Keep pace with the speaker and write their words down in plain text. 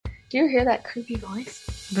Do you hear that creepy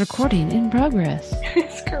voice? Recording in progress.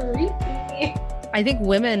 It's creepy. I think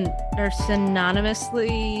women are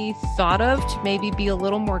synonymously thought of to maybe be a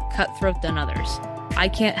little more cutthroat than others. I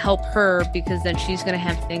can't help her because then she's going to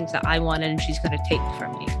have things that I want and she's going to take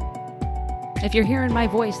from me. If you're hearing my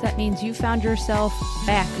voice, that means you found yourself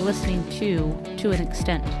back listening to an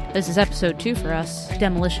extent. This is episode 2 for us.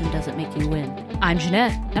 Demolition doesn't make you win. I'm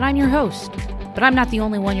Jeanette, and I'm your host. But I'm not the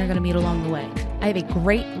only one you're going to meet along the way. I have a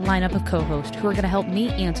great lineup of co-hosts who are going to help me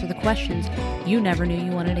answer the questions you never knew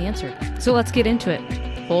you wanted answered. So let's get into it.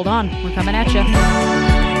 Hold on, we're coming at you.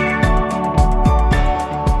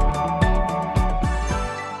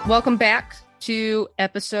 Welcome back to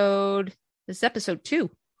episode 2.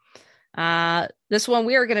 This one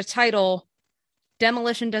we are going to title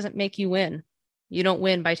Demolition Doesn't Make You Win. You don't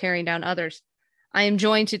win by tearing down others. I am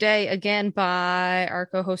joined today again by our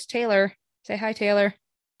co-host Taylor. Say hi, Taylor.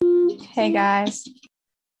 Hey, guys.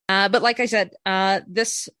 But like I said,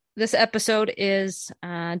 this episode is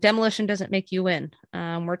Demolition Doesn't Make You Win.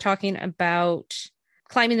 We're talking about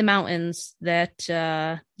climbing the mountains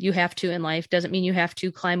that you have to in life. Doesn't mean you have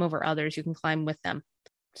to climb over others. You can climb with them.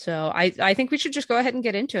 So I think we should just go ahead and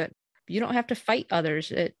get into it. You don't have to fight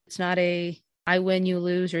others. It's not a I win, you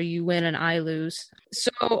lose, or you win and I lose.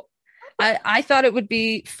 So I thought it would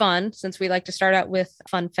be fun, since we like to start out with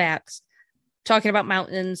fun facts, talking about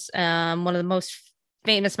mountains. One of the most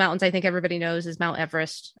famous mountains I think everybody knows is Mount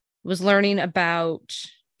Everest. Was learning about,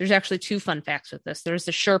 there's actually 2 fun facts with this. There's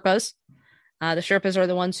the Sherpas. The Sherpas are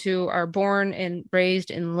the ones who are born and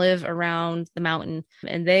raised and live around the mountain.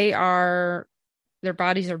 And their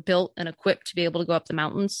bodies are built and equipped to be able to go up the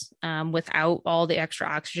mountains without all the extra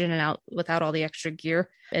oxygen and without all the extra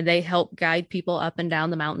gear. And they help guide people up and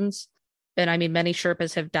down the mountains. And I mean, many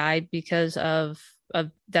Sherpas have died because of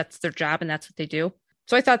that's their job and that's what they do.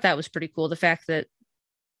 So I thought that was pretty cool. The fact that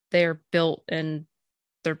they're built and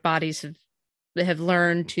their bodies have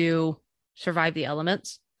learned to survive the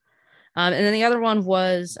elements. And then the other one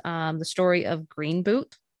was the story of Green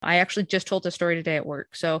Boot. I actually just told the story today at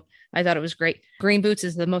work, so I thought it was great. Green Boots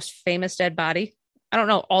is the most famous dead body. I don't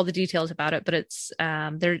know all the details about it, but it's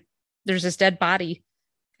there's this dead body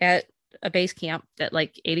at a base camp that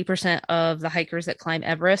like 80% of the hikers that climb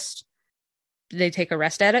Everest, they take a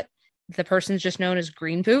rest at it. The person's just known as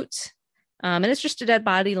Green Boots. And it's just a dead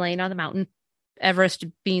body laying on the mountain. Everest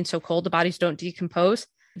being so cold, the bodies don't decompose.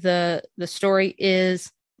 The story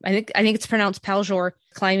is, I think it's pronounced Paljor,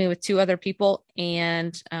 climbing with 2 other people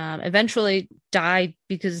and eventually died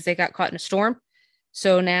because they got caught in a storm.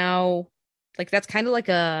 So now, like, that's kind of like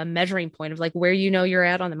a measuring point of like where you're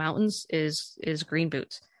at on the mountains is Green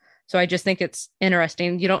Boots. So I just think it's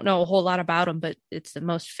interesting. You don't know a whole lot about them, but it's the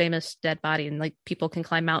most famous dead body, and like people can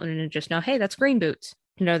climb mountain and just know, hey, that's Green Boots.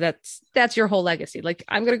 That's your whole legacy. Like,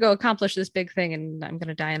 I'm gonna go accomplish this big thing, and I'm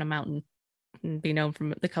gonna die in a mountain and be known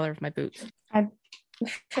from the color of my boots. I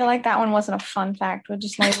feel like that one wasn't a fun fact. We'll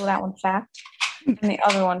just label that one fact, and the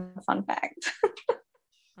other one fun fact.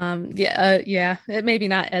 Yeah. It may be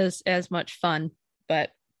not as much fun,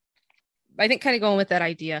 but I think kind of going with that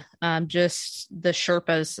idea, just the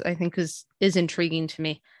Sherpas, I think is intriguing to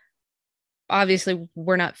me. Obviously,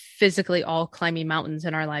 we're not physically all climbing mountains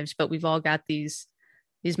in our lives, but we've all got these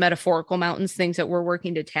metaphorical mountains, things that we're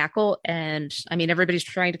working to tackle. And I mean, everybody's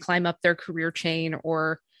trying to climb up their career chain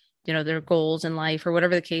or, their goals in life or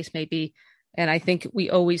whatever the case may be. And I think we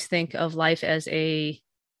always think of life as a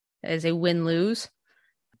win-lose,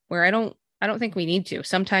 where I don't think we need to.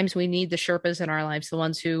 Sometimes we need the Sherpas in our lives, the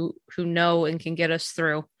ones who know and can get us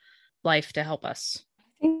through life to help us.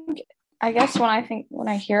 I guess when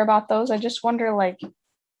I hear about those, I just wonder, like, do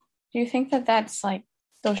you think that that's like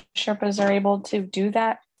those Sherpas are able to do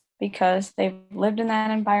that because they've lived in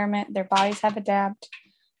that environment, their bodies have adapted?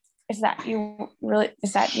 Is that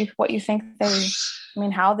what you think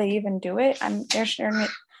how they even do it? They're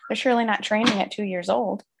surely not training at 2 years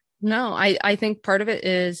old. No, I think part of it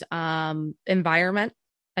is environment.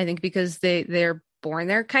 I think because they're born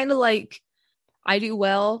there, kind of like I do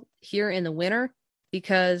well here in the winter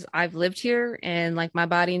because I've lived here and like my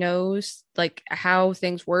body knows like how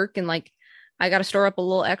things work, and like I got to store up a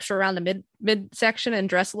little extra around the mid section and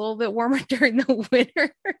dress a little bit warmer during the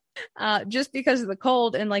winter, just because of the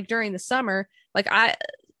cold. And like during the summer, like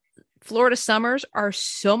Florida summers are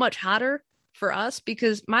so much hotter for us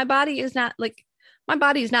because my body is not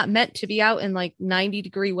meant to be out in like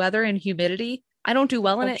 90-degree weather and humidity. I don't do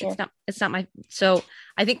well in it. Sure. It's not my, so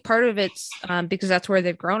I think part of it's because that's where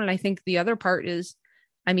they've grown. And I think the other part is,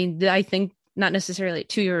 I think not necessarily at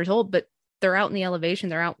 2 years old, but they're out in the elevation,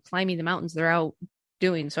 they're out climbing the mountains, they're out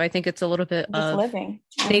doing. So I think it's a little bit just of living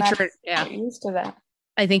nature. Yeah. Used to that.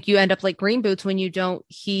 I think you end up like green boots when you don't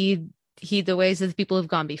heed the ways of the people who've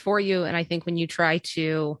gone before you. And I think when you try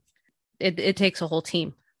to, it takes a whole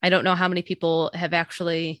team. I don't know how many people have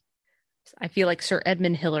actually, I feel like Sir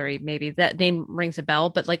Edmund Hillary, maybe that name rings a bell,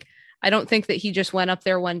 but like, I don't think that he just went up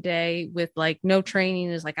there one day with like no training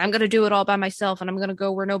and is like, I'm going to do it all by myself and I'm going to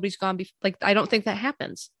go where nobody's gone before. Like, I don't think that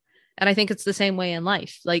happens. And I think it's the same way in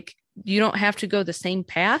life. Like, you don't have to go the same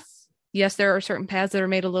path. Yes, there are certain paths that are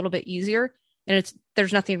made a little bit easier, and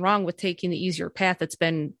there's nothing wrong with taking the easier path that's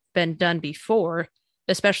been done before,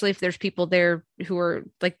 especially if there's people there who are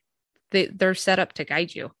like they're set up to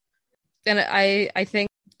guide you. And I think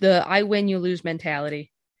the I win you lose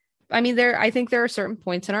mentality. I mean, I think there are certain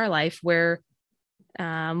points in our life where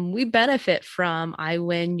we benefit from I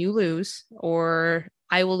win you lose, or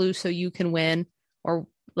I will lose so you can win, or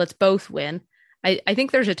let's both win. I think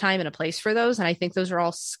there's a time and a place for those, and I think those are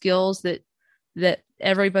all skills that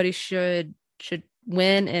everybody should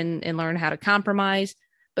win and learn how to compromise.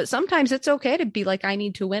 But sometimes it's okay to be like, I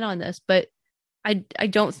need to win on this. But I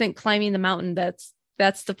don't think climbing the mountain,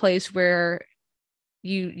 that's the place where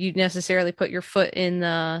you necessarily put your foot in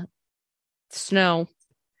the snow,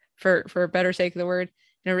 for a better sake of the word,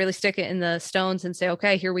 really stick it in the stones and say,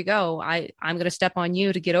 okay, here we go. I'm going to step on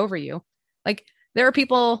you to get over you. Like, there are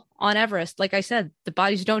people on Everest, like I said, the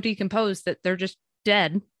bodies don't decompose, that they're just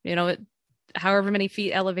dead, however many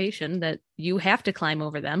feet elevation, that you have to climb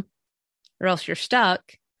over them or else you're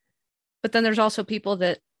stuck. But then there's also people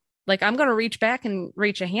that, like, I'm going to reach back and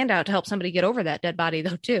reach a hand out to help somebody get over that dead body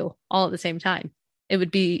though, too, all at the same time. It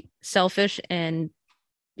would be selfish and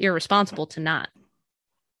irresponsible to not.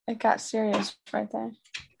 It got serious right there.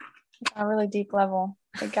 It got a really deep level.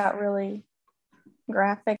 It got really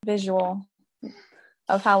graphic visual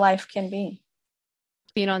of how life can be.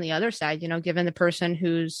 Being on the other side, giving the person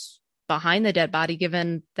who's behind the dead body,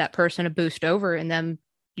 giving that person a boost over, and then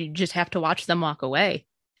you just have to watch them walk away,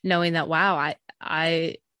 knowing that, wow,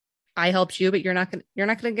 I helped you, but you're not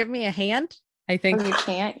gonna give me a hand. I think you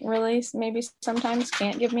can't really, maybe sometimes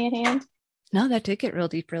can't give me a hand. No, that did get real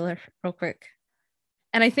deep real quick.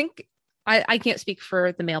 And I think I can't speak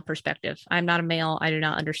for the male perspective. I'm not a male. I do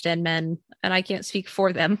not understand men, and I can't speak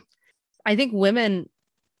for them. I think women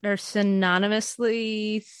are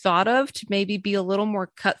synonymously thought of to maybe be a little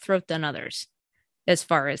more cutthroat than others as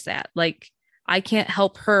far as that. Like, I can't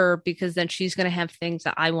help her because then she's going to have things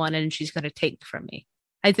that I wanted and she's going to take from me.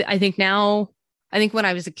 I think when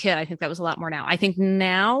I was a kid, I think that was a lot more now. I think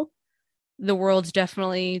now the world's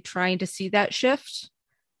definitely trying to see that shift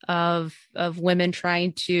of women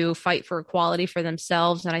trying to fight for equality for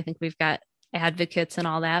themselves. And I think we've got advocates and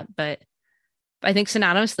all that, but I think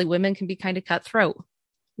synonymously women can be kind of cutthroat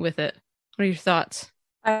with it. What are your thoughts?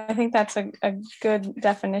 I think that's a good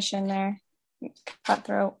definition there,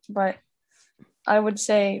 cutthroat. But I would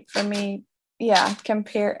say for me, yeah,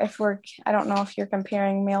 I don't know if you're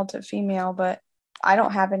comparing male to female, but I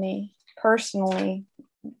don't have any personally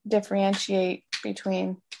differentiate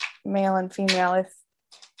between male and female. If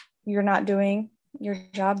you're not doing your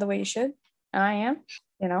job the way you should, and I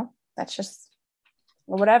am, that's just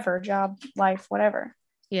whatever, job, life, whatever.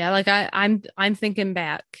 Yeah, like I'm thinking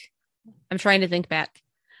back. I'm trying to think back.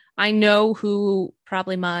 I know who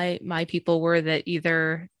probably my people were that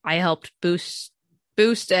either I helped boost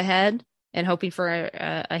ahead and hoping for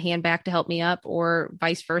a hand back to help me up, or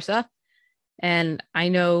vice versa. And I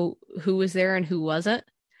know who was there and who wasn't.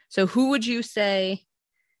 So who would you say,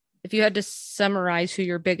 if you had to summarize who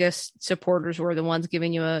your biggest supporters were, the ones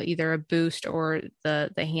giving you either a boost or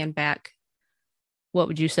the hand back, what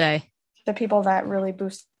would you say? The people that really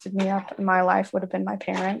boosted me up in my life would have been my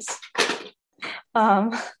parents.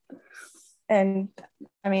 And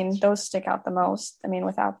I mean, those stick out the most. I mean,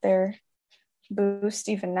 without their boost,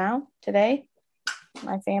 even now, today,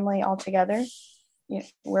 my family all together,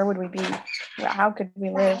 where would we be? How could we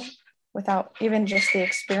live without even just the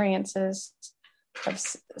experiences of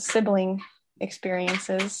sibling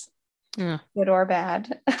experiences, good or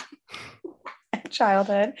bad,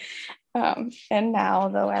 childhood, and now,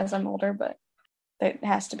 though, as I'm older, but it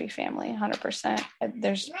has to be family, 100%.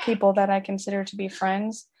 There's people that I consider to be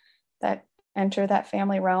friends that enter that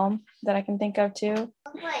family realm that I can think of too.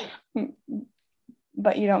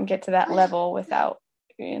 But you don't get to that level without,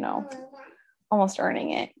 almost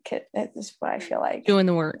earning it. It's what I feel like. Doing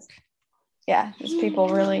the work. Yeah, these people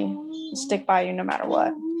really stick by you no matter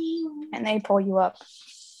what. And they pull you up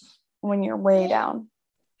when you're way down,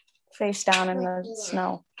 face down in the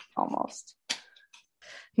snow almost.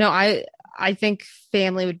 No, I think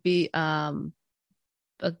family would be a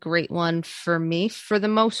great one for me for the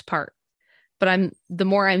most part. But the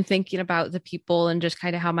more I'm thinking about the people and just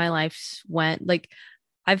kind of how my life went, like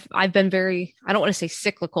I've been very, I don't want to say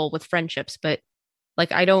cyclical with friendships, but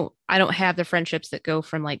like I don't have the friendships that go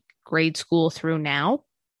from like grade school through now.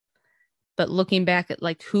 But looking back at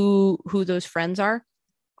like who those friends are,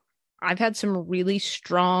 I've had some really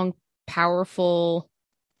strong, powerful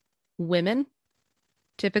women,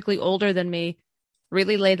 typically older than me,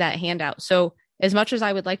 really lay that hand out. So as much as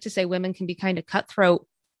I would like to say women can be kind of cutthroat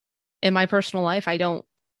in my personal life, I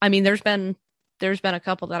mean, there's been a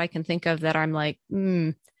couple that I can think of that I'm like, but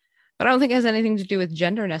I don't think it has anything to do with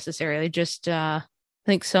gender necessarily. Just I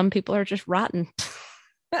think some people are just rotten.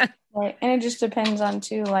 Right. And it just depends on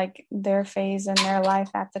too, like their phase in their life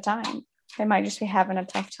at the time. They might just be having a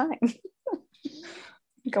tough time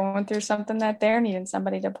going through something that they're needing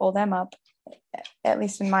somebody to pull them up, at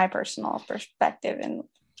least in my personal perspective and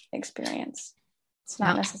experience. It's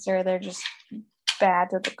not necessarily they're just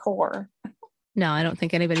bad to the core. No, I don't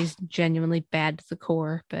think anybody's genuinely bad to the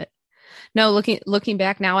core, but no, looking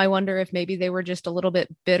back now, I wonder if maybe they were just a little bit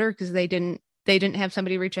bitter because they didn't have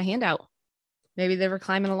somebody reach a hand out. Maybe they were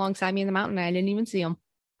climbing alongside me in the mountain and I didn't even see them.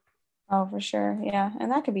 Oh, for sure. Yeah. And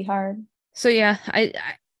that could be hard. So yeah, I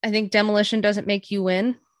think demolition doesn't make you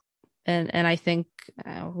win. And I think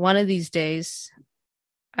one of these days,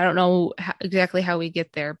 I don't know exactly how we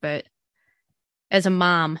get there, but as a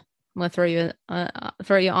mom, I'm going to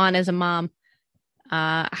throw you on as a mom.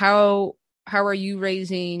 How are you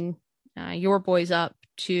raising your boys up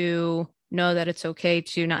to know that it's okay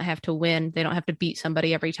to not have to win? They don't have to beat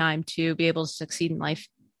somebody every time to be able to succeed in life.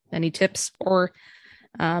 Any tips or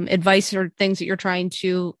advice or things that you're trying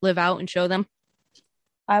to live out and show them?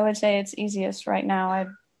 I would say it's easiest right now.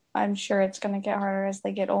 I'm sure it's going to get harder as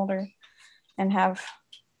they get older and have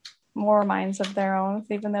more minds of their own,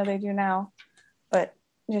 even though they do now. But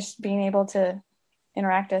just being able to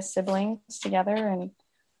interact as siblings together and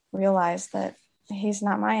realize that he's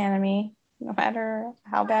not my enemy, no matter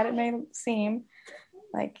how bad it may seem.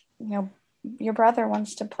 Like, your brother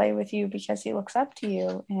wants to play with you because he looks up to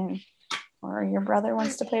you, or your brother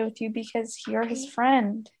wants to play with you because you're his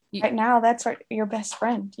friend. Right now, that's your best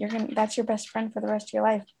friend. That's your best friend for the rest of your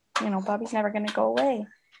life. Bobby's never going to go away.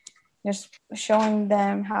 Just showing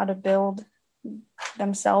them how to build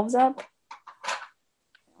themselves up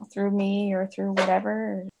through me or through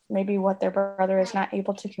whatever, maybe what their brother is not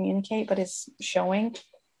able to communicate, but is showing,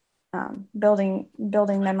 building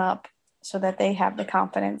them up so that they have the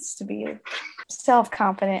confidence to be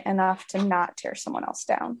self-confident enough to not tear someone else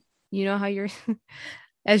down. You know how you're,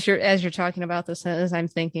 as you're talking about this, as I'm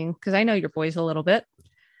thinking, because I know your boys a little bit,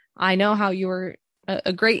 I know how you're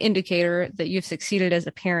a great indicator that you've succeeded as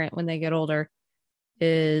a parent when they get older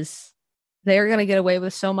is they're going to get away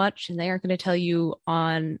with so much and they aren't going to tell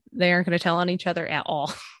on each other at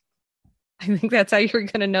all. I think that's how you're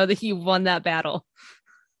going to know that you won that battle.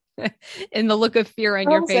 In the look of fear on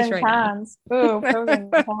your face right now. Ooh, pros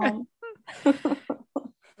and cons.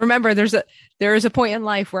 Remember, there is a point in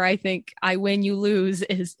life where I think I win, you lose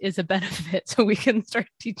is a benefit. So we can start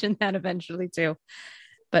teaching that eventually too.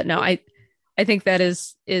 But no, I think that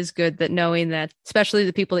is good, that knowing that, especially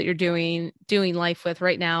the people that you're doing life with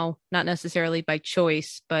right now, not necessarily by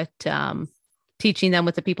choice, but teaching them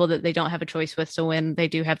with the people that they don't have a choice with. So when they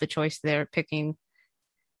do have the choice, they're picking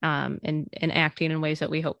and acting in ways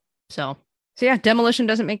that we hope. So yeah, demolition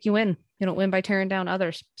doesn't make you win. You don't win by tearing down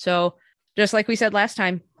others. So just like we said last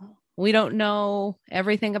time, we don't know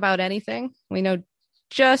everything about anything. We know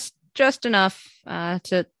just enough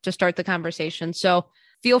to start the conversation. So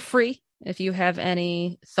feel free, if you have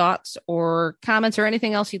any thoughts or comments or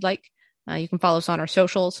anything else you'd like, you can follow us on our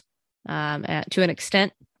socials to an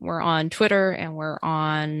extent. We're on Twitter and we're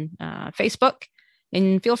on Facebook.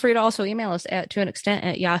 And feel free to also email us at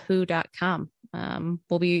toanextent@yahoo.com.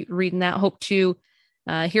 We'll be reading that. Hope to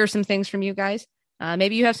hear some things from you guys.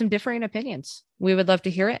 Maybe you have some differing opinions. We would love to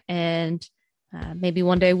hear it. And maybe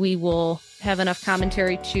one day we will have enough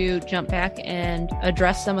commentary to jump back and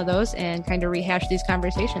address some of those and kind of rehash these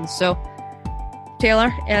conversations. So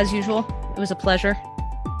Taylor, as usual, it was a pleasure.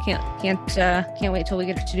 Can't wait till we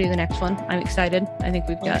get to do the next one. I'm excited. I think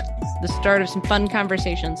we've got the start of some fun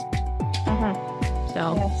conversations.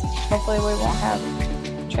 So yes, hopefully we won't have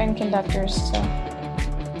train conductors to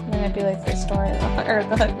manipulate the story or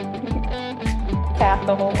the path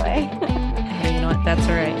the whole way. Hey, you know what? That's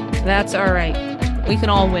all right. That's all right. We can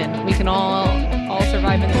all win. We can all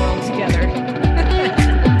survive in the world together.